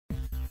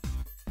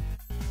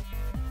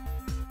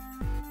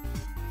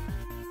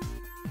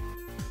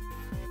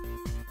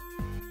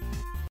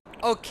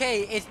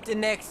Okay, it's the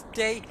next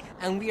day,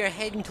 and we are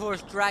heading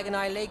towards Dragon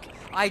Eye Lake.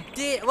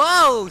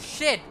 Whoa,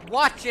 shit,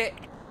 watch it.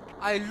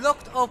 I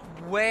looked up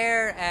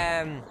where,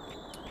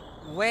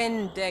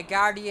 when the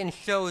Guardian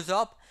shows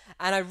up,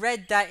 and I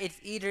read that it's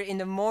either in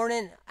the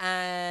morning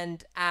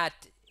and at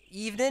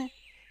evening.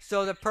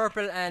 So the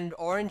purple and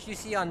orange you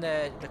see on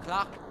the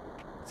clock.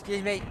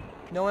 Excuse me,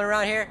 no one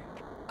around here?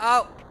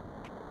 Oh,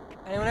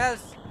 anyone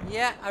else?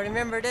 Yeah, I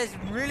remember this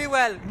really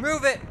well.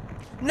 Move it.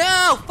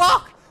 No,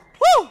 fuck.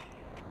 Woo!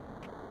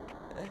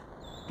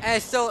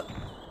 So,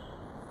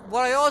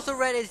 what I also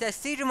read is that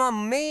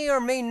Seadramon may or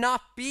may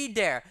not be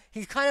there.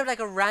 He's kind of like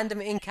a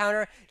random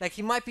encounter. Like,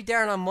 he might be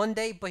there on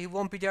Monday, but he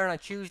won't be there on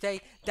Tuesday.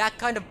 That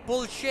kind of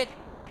bullshit.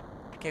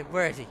 Okay,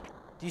 where is he?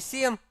 Do you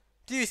see him?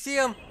 Do you see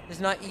him?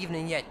 It's not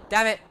evening yet.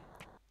 Damn it.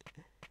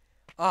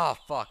 Oh,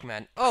 fuck,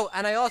 man. Oh,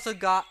 and I also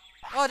got...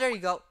 Oh, there you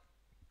go.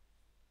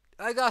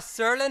 I got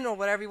Sirlin, or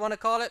whatever you want to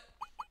call it,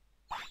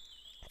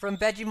 from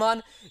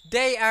Dejimon.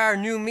 They are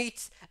new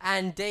meats,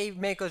 and they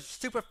make us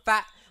super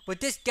fat. But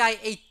this guy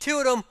ate 2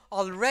 of them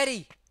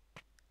already.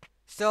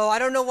 So I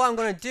don't know what I'm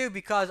going to do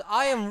because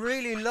I am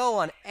really low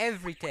on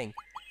everything.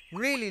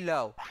 Really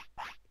low.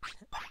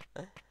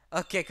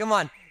 Okay, come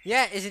on.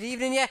 Yeah, is it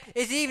evening yet?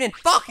 It's evening.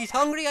 Fuck, he's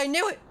hungry. I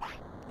knew it.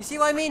 You see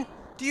what I mean?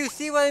 Do you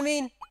see what I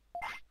mean?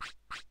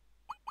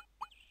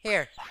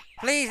 Here.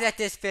 Please let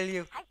this fill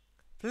you.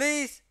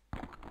 Please.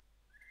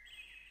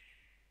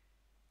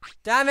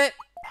 Damn it.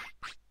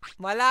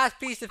 My last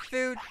piece of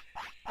food.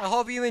 I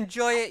hope you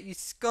enjoy it, you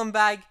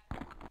scumbag.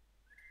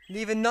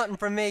 Leaving nothing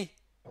for me.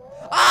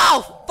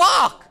 Oh,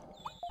 fuck!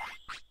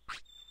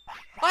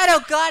 I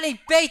don't got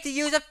any bait to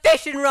use a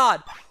fishing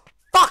rod!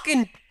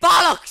 Fucking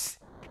bollocks!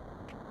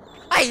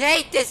 I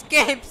hate this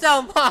game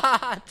so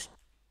much!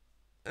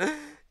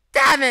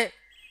 Damn it!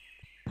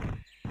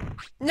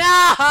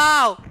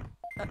 No!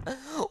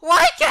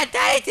 Why can't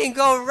anything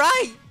go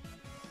right?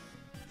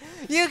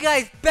 You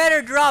guys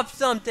better drop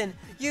something!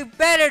 You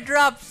better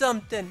drop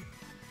something!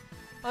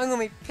 I'm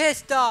gonna be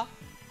pissed off.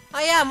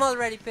 I am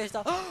already pissed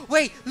off.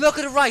 Wait, look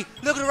at the right.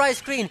 Look at the right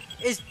screen.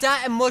 Is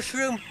that a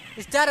mushroom?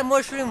 Is that a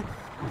mushroom?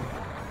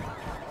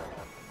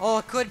 Oh,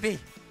 it could be.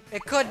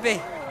 It could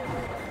be.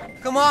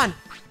 Come on.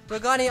 Do I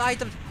got any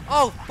items?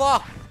 Oh,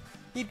 fuck.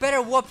 You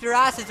better whoop your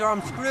asses or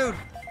I'm screwed.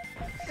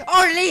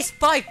 Or at least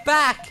fight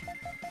back.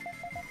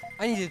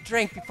 I need a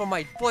drink before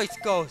my voice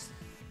goes.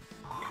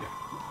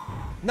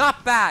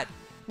 Not bad.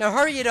 Now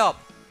hurry it up.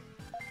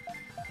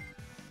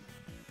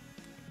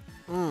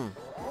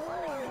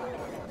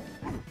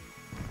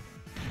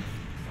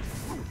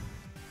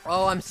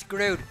 Oh, I'm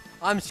screwed.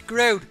 I'm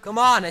screwed. Come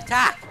on,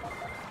 attack.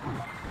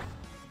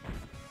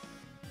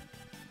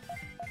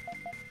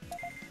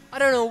 I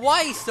don't know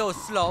why he's so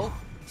slow.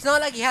 It's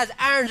not like he has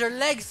arms or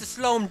legs to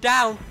slow him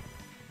down.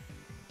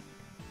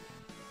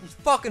 He's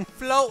fucking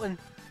floating.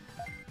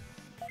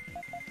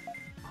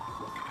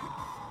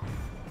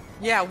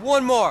 Yeah,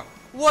 one more.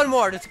 One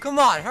more. Just come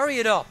on, hurry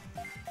it up.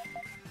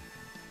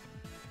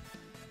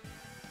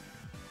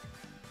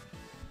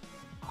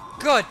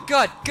 Good,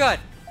 good, good.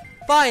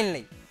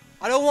 Finally.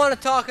 I don't want to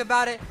talk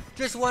about it.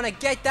 Just want to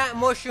get that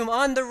mushroom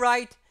on the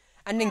right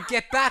and then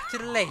get back to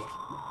the lake.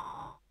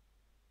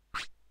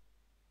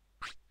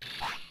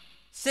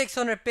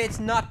 600 bits,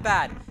 not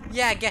bad.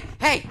 Yeah,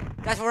 hey,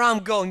 that's where I'm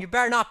going. You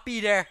better not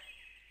be there.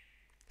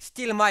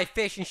 Stealing my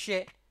fish and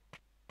shit.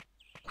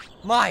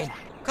 Mine.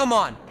 Come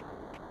on.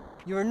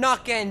 You're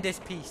not getting this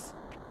piece.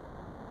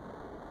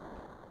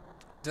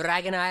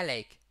 Dragon Eye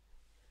Lake.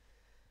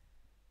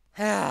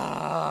 I'm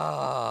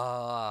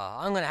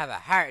gonna have a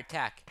heart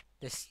attack.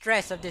 The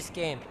stress of this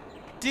game.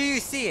 Do you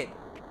see it?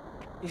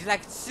 It's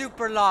like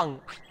super long.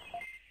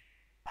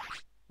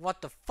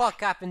 What the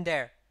fuck happened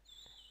there?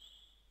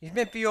 He's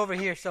meant to be over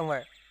here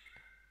somewhere.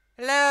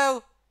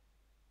 Hello?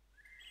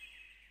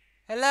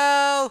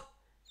 Hello?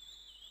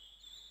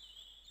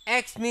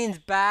 X means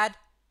bad.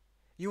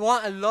 You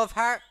want a love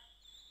heart?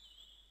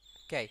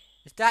 Okay.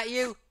 Is that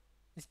you?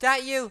 Is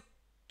that you?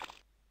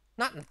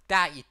 Not like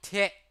that, you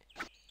tit.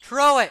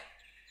 Throw it.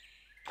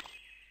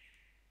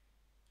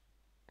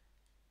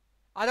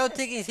 I don't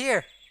think he's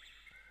here.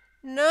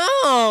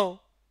 No!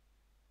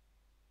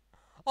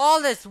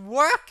 All this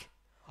work?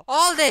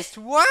 All this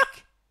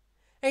work?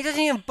 And he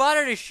doesn't even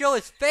bother to show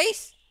his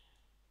face?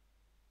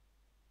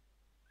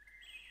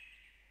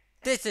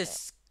 This is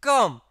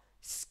scum.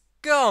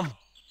 Scum.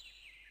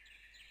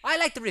 I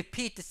like to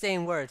repeat the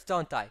same words,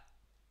 don't I?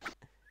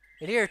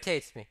 It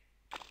irritates me.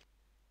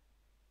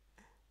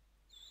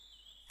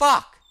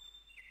 Fuck.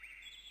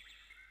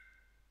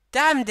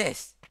 Damn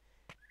this.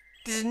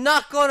 This is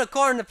not going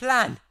according to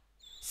plan.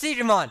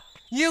 Seadramon,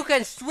 you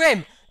can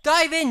swim.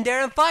 Dive in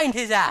there and find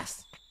his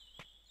ass.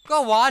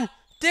 Go on.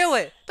 Do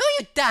it. Don't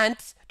you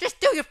dance.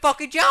 Just do your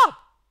fucking job.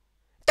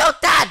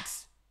 Don't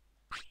dance.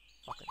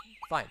 Fucking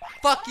fine.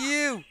 Fuck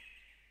you.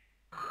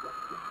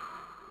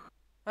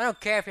 I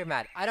don't care if you're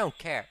mad. I don't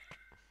care.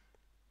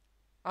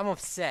 I'm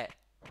upset.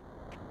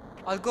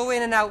 I'll go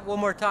in and out one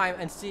more time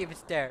and see if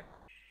it's there.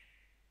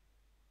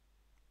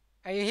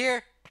 Are you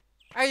here?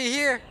 Are you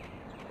here?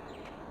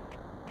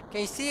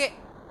 Can you see it?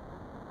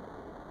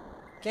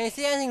 Can you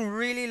see anything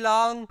really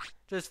long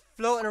just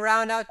floating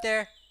around out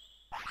there?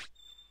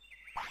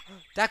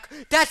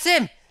 That's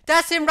him!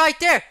 That's him right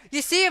there!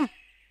 You see him?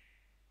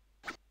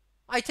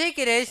 I think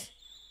it is.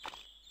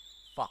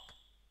 Fuck.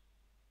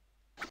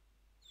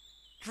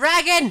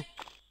 Dragon!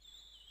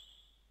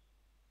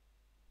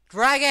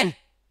 Dragon!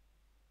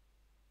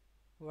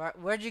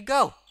 Where'd you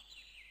go?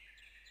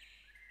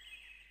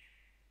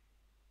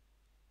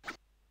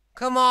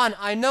 Come on,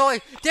 I know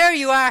it. There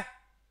you are!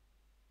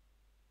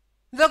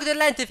 Look at the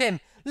length of him!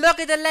 Look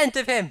at the length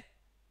of him!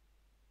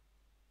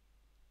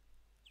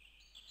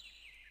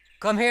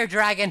 Come here,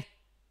 dragon.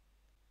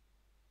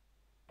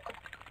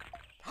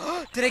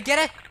 Did I get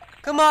it?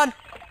 Come on!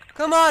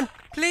 Come on!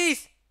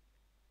 Please!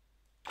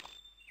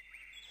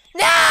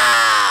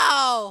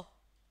 No!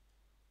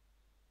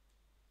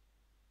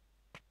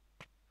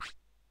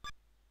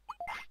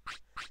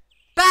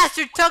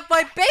 Bastard took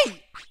my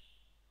bait!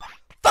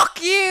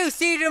 Fuck you,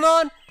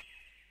 Seadramon!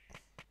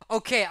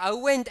 Okay, I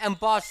went and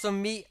bought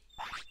some meat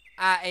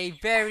at a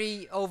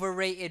very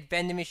overrated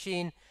vending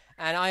machine,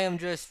 and I am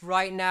just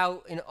right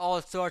now in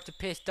all sorts of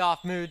pissed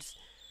off moods.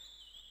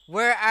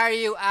 Where are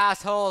you,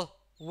 asshole?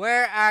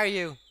 Where are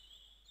you?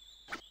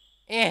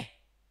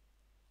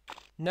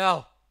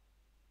 No.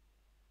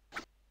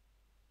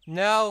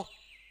 No.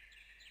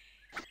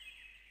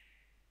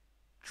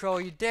 Throw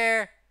you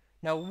there.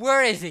 Now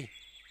where is he?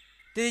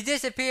 Did he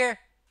disappear?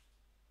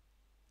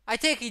 I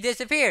think he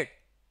disappeared.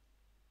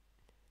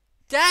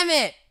 Damn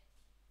it!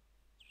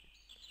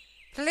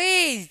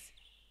 Please!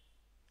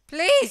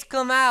 Please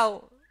come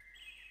out!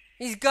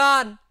 He's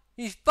gone!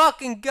 He's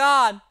fucking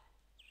gone!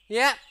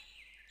 Yep.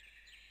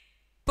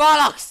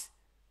 Bollocks!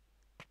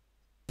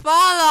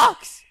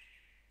 Bollocks!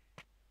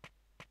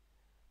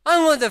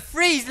 I'm going to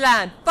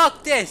Freezeland!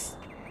 Fuck this!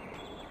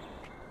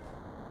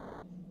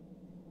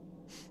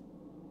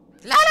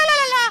 La la la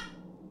la la!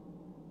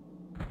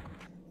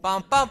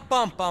 Bum bum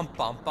bum bum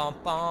bum bum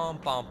bum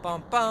bum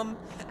bum bum.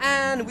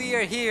 And we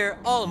are here,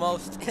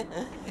 almost.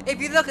 If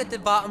you look at the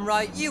bottom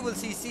right, you will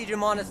see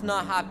Seadramon is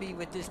not happy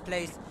with this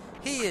place.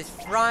 He is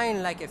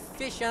frying like a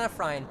fish on a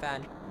frying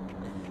pan.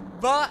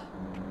 But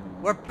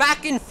we're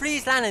back in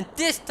Freezeland, and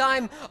this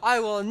time I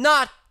will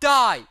not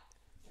die.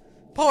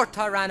 Poor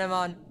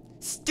Tyrannomon.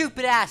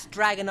 Stupid ass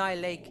Dragon Eye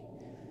Lake.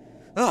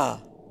 Ugh.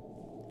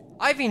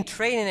 I've been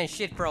training and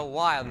shit for a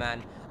while,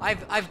 man.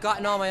 I've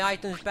gotten all my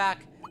items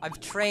back. I've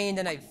trained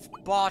and I've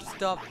bought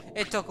stuff.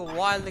 It took a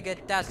while to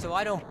get that, so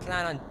I don't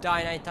plan on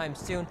dying anytime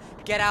soon.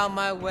 Get out of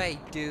my way,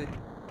 dude.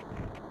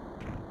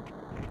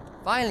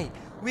 Finally,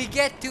 we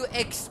get to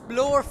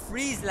explore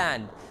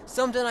Freezeland.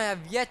 Something I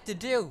have yet to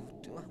do.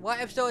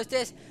 What episode is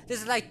this?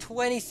 This is like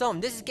 20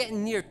 something. This is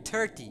getting near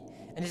 30.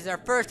 And this is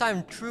our first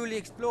time truly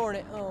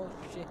exploring it. Oh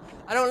shit.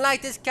 I don't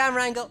like this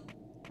camera angle.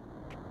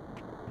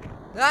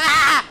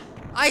 Ah!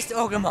 Iced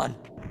Ogremon.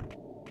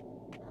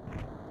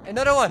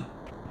 Another one.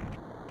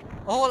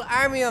 A whole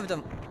army of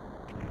them.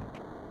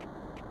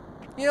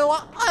 You know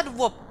what? I'd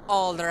whoop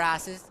all their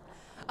asses.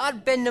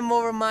 I'd bend them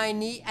over my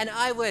knee and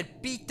I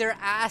would beat their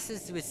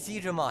asses with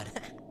Seadramon.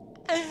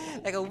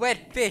 Like a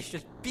wet fish,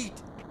 just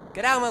beat.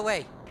 Get out of my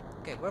way.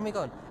 Okay, where am I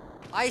going?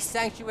 Ice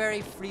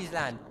Sanctuary,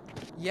 Freezeland.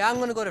 Yeah, I'm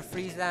gonna go to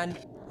Freezeland.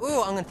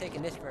 Ooh, I'm gonna take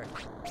in this first.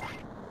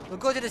 We'll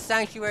go to the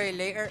sanctuary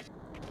later.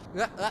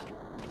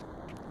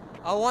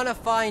 I wanna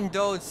find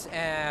those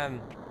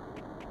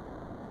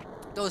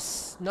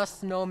not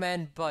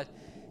snowmen, but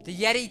the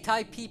Yeti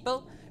type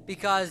people,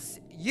 because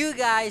you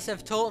guys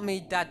have told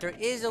me that there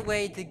is a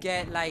way to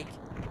get like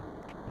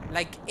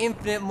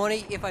infinite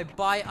money if I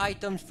buy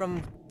items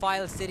from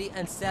File City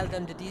and sell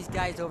them to these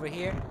guys over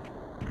here.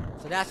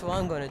 So that's what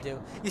I'm gonna do.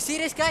 You see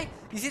this guy?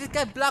 You see this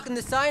guy blocking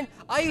the sign?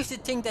 I used to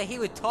think that he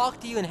would talk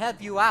to you and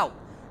help you out.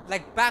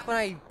 Like back when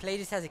I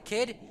played this as a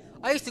kid,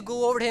 I used to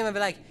go over to him and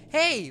be like,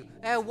 hey,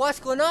 what's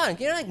going on?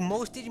 You know, like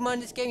most Digimon in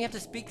this game, you have to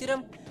speak to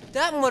them.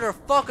 That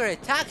motherfucker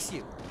attacks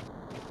you.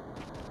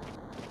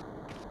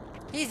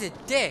 He's a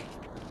dick.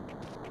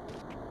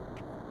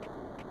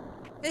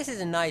 This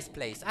is a nice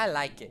place. I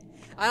like it.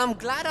 And I'm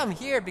glad I'm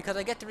here because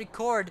I get to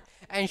record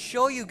and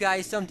show you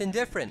guys something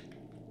different.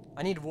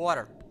 I need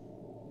water.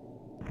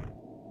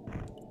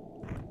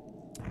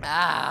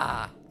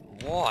 Ah,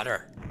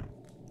 water.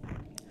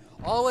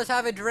 Always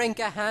have a drink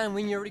at hand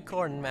when you're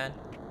recording, man.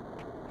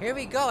 Here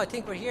we go. I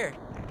think we're here.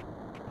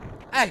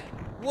 Hey,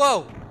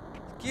 whoa.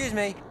 Excuse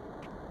me.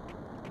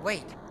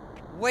 Wait.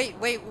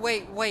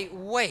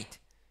 Wait.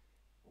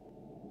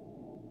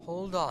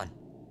 Hold on.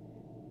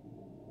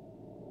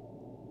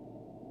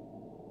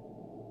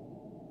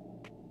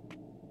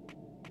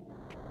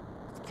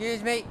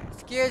 Excuse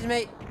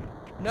me.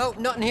 No,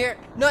 nothing here.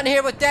 Nothing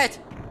here but that.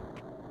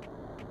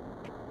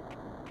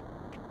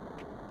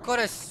 Could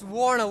have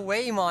sworn a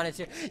Whamon is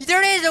here.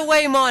 There is a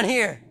Whamon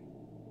here.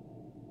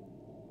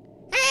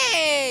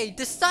 Hey,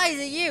 the size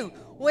of you.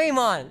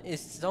 Whamon, is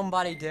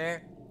somebody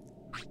there?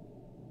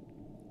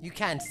 You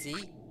can't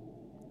see?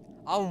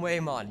 I'm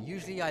Whamon.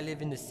 Usually I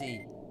live in the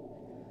sea.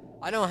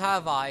 I don't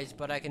have eyes,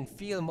 but I can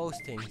feel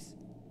most things.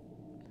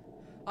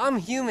 I'm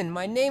human.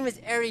 My name is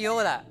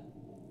Areola.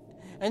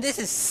 And this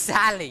is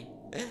Sally,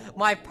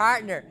 my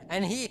partner.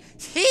 And he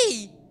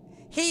is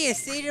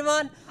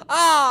Seadramon?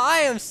 Oh,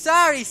 I am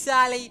sorry,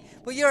 Sally,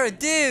 but you're a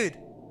dude.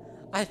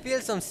 I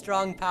feel some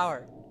strong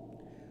power.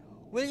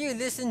 Will you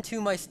listen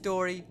to my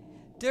story?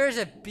 There's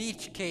a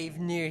beach cave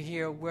near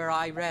here where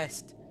I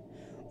rest.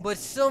 But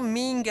some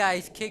mean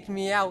guys kicked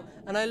me out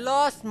and I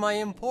lost my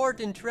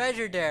important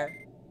treasure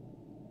there.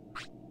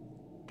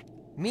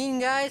 Mean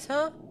guys,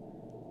 huh?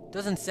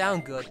 Doesn't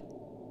sound good.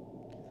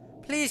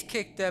 Please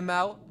kick them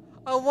out.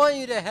 I want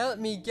you to help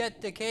me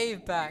get the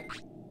cave back.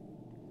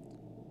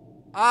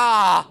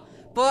 Ah,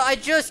 but I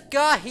just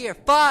got here.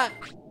 Fine.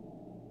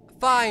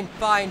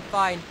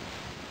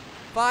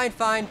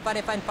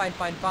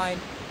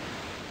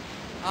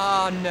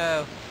 Oh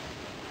no.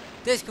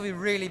 This could be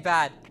really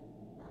bad.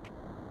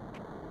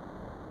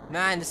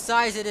 Man, the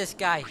size of this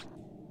guy.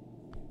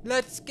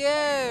 Let's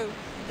go.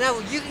 Now,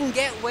 you can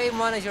get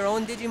Whamon as your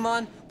own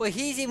Digimon, but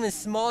he's even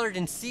smaller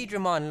than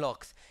Seadramon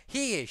looks.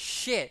 He is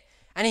shit.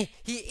 And he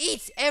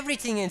eats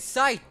everything in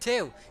sight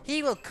too.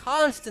 He will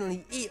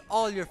constantly eat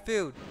all your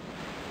food.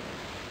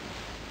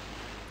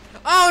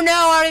 Oh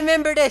no, I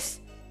remember this.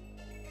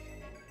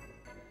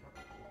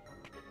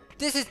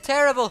 This is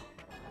terrible.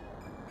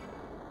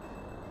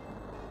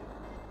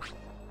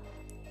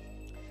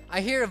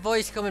 I hear a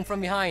voice coming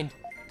from behind.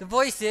 The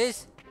voice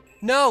is,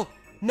 no,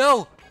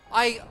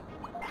 I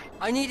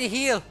need to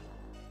heal.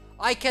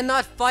 I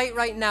cannot fight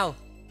right now.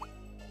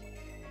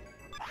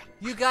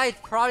 You guys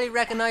probably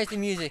recognize the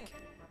music.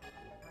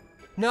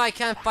 No, I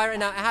can't fight right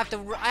now. I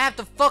have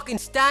to fucking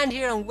stand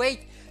here and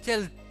wait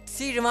till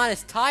Seadramon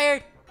is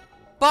tired.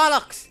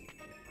 Bollocks!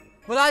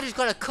 Well, I just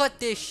gotta cut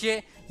this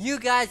shit. You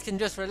guys can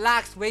just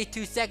relax, wait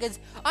 2 seconds.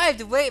 I have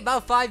to wait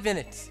about 5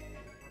 minutes.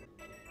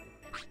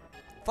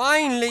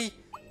 Finally!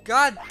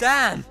 God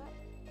damn!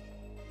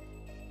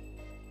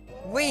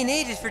 Waiting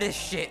ages for this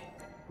shit.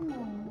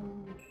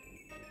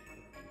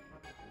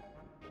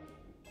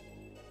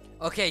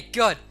 Okay,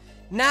 good.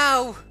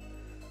 Now,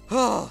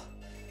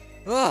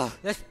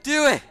 let's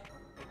do it.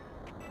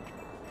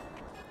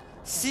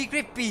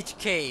 Secret beach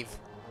cave.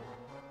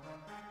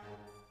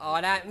 Oh,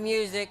 that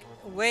music,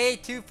 way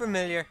too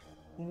familiar.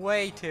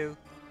 Way too.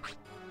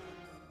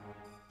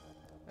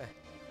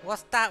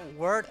 What's that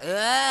word?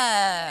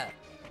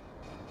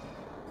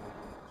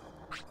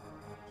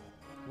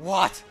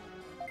 What?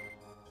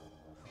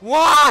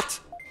 What?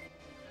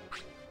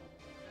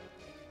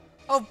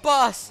 Oh,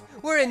 boss,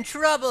 we're in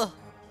trouble.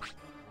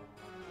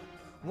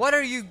 What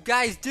are you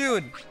guys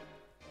doing?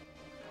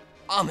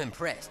 I'm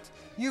impressed.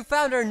 You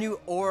found our new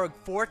org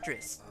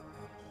fortress.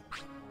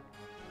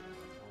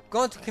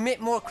 Going to commit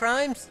more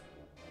crimes?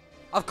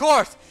 Of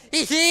course!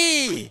 Hee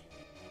hee!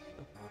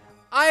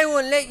 I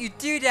won't let you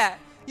do that.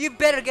 You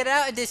better get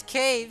out of this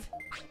cave.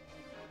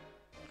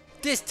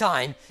 This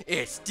time,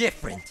 it's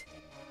different.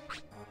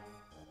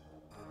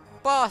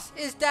 Boss,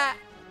 is that...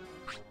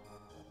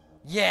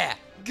 Yeah,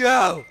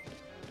 go!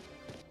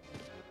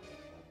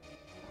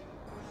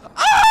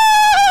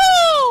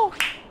 Oh!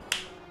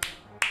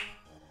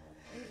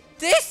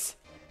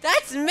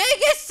 That's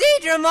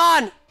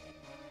MegaSeadramon!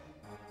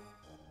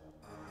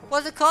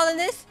 What's it calling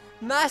this?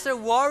 Master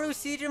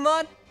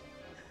WaruSeadramon?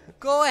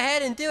 Go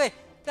ahead and do it.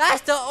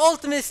 That's the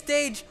ultimate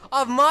stage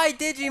of my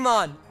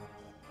Digimon.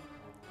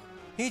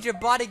 He's your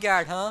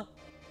bodyguard, huh?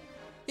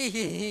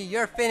 Hee,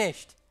 you're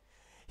finished.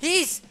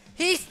 He's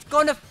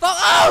gonna fuck.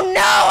 Oh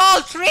no!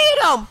 I'll treat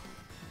him.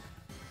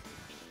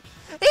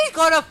 He's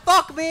gonna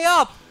fuck me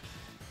up.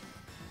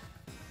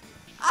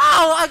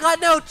 Oh, I got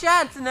no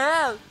chance in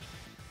hell.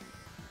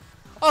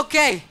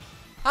 Okay,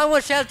 how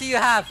much health do you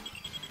have?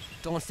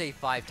 Don't say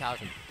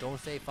 5,000. Don't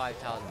say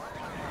 5,000.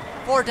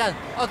 4,000.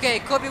 Okay,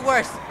 it could be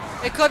worse.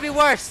 It could be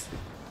worse.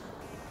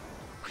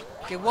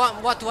 Okay,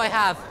 what do I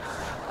have?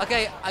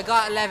 Okay, I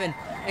got 11.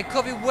 It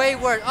could be way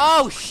worse.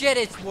 Oh shit,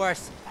 it's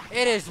worse.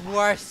 It is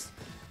worse.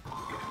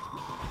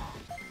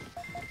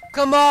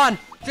 Come on,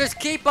 just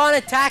keep on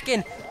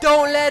attacking.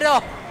 Don't let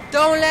up.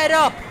 Don't let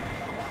up.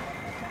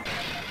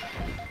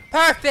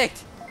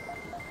 Perfect.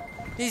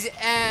 These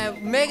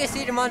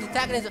MegaSeadramon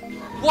attacking us.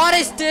 What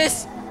is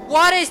this?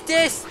 What is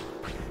this?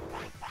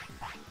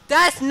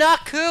 That's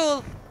not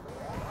cool.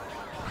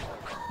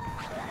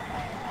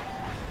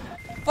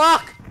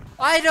 Fuck.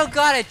 I don't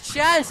got a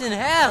chance in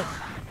hell.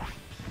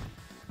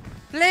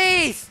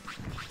 Please.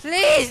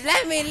 Please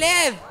let me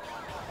live.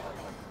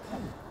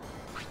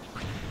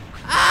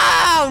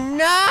 Oh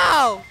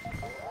no.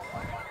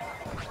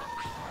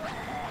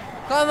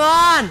 Come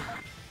on.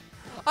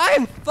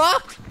 I'm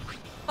fucked.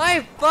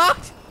 I'm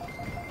fucked.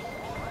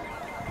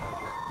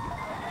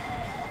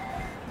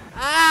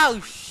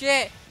 Oh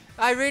shit.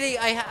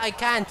 I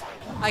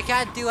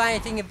can't do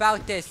anything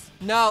about this.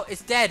 No,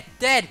 it's dead.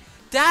 Dead.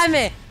 Damn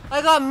it.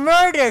 I got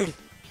murdered.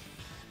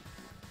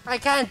 I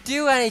can't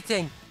do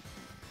anything.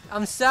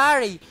 I'm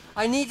sorry.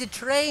 I need to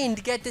train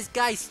to get this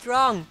guy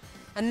strong.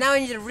 And now I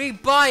need to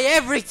rebuy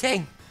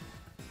everything.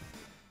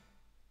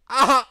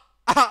 Oh,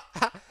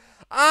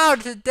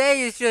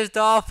 today is just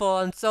awful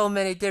on so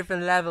many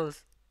different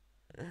levels.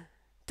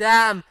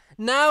 Damn.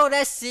 Now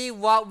let's see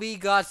what we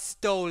got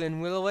stolen,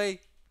 will we?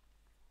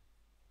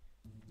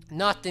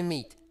 Not the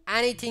meat.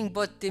 Anything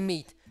but the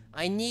meat.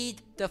 I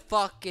need the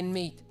fucking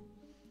meat.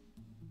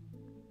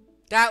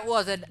 That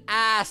was an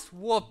ass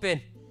whooping.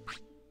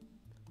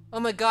 Oh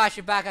my gosh,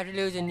 you're back after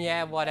losing.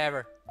 Yeah,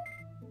 whatever.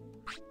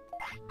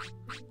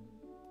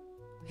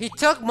 He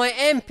took my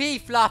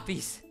MP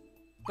floppies,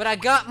 but I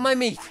got my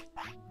meat.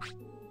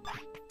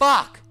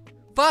 Fuck.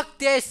 Fuck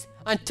this.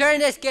 I'm turning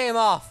this game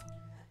off.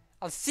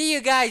 I'll see you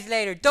guys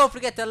later. Don't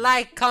forget to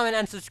like, comment,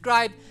 and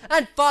subscribe.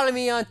 And follow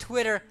me on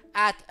Twitter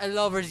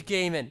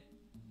 @ALoversGaming.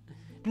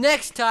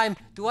 Next time,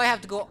 do I have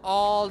to go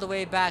all the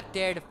way back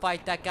there to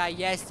fight that guy?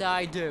 Yes,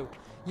 I do.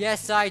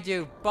 Yes, I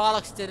do.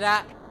 Bollocks to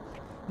that.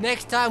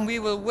 Next time we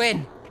will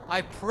win.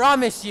 I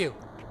promise you.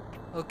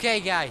 Okay,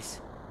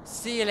 guys.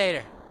 See you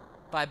later.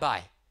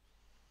 Bye-bye.